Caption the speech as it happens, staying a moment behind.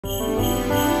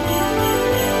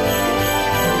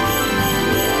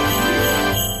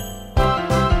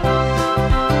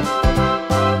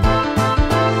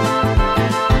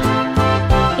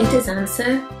is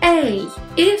answer A.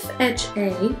 If edge A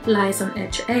lies on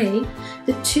edge A,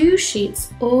 the two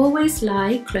sheets always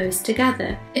lie close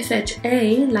together. If edge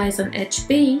A lies on edge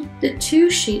B, the two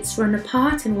sheets run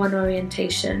apart in one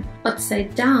orientation.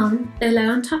 Upside down, they lie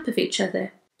on top of each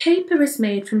other. Paper is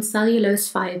made from cellulose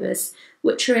fibres,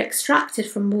 which are extracted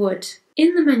from wood.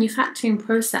 In the manufacturing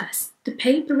process, the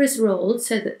paper is rolled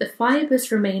so that the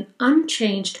fibres remain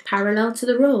unchanged parallel to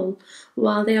the roll,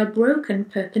 while they are broken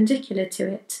perpendicular to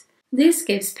it. This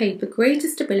gives paper greater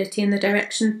stability in the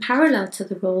direction parallel to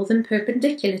the roll than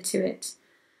perpendicular to it.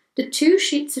 The two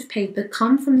sheets of paper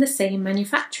come from the same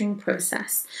manufacturing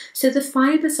process, so the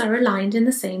fibres are aligned in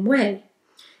the same way.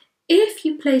 If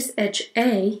you place edge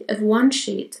A of one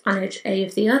sheet on edge A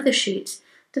of the other sheet,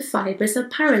 the fibres are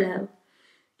parallel.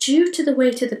 Due to the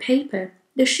weight of the paper,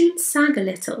 the sheets sag a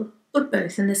little, but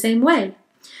both in the same way.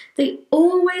 They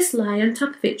always lie on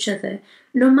top of each other,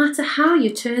 no matter how you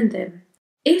turn them.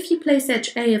 If you place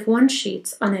edge A of one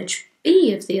sheet on edge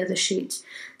B of the other sheet,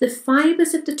 the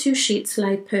fibres of the two sheets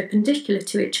lie perpendicular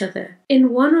to each other.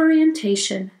 In one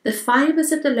orientation, the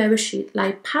fibres of the lower sheet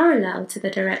lie parallel to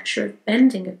the direction of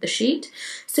bending of the sheet,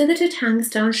 so that it hangs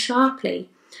down sharply,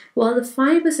 while the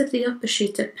fibres of the upper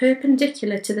sheet are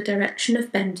perpendicular to the direction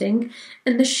of bending,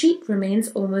 and the sheet remains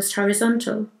almost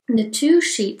horizontal. The two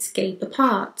sheets gape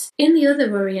apart. In the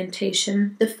other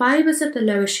orientation, the fibres of the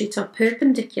lower sheet are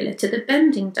perpendicular to the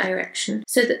bending direction,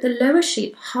 so that the lower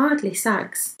sheet hardly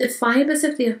sags. The fibres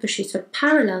of the upper sheet are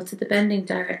parallel to the bending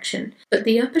direction, but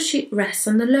the upper sheet rests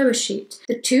on the lower sheet.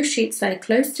 The two sheets lie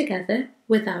close together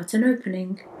without an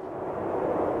opening.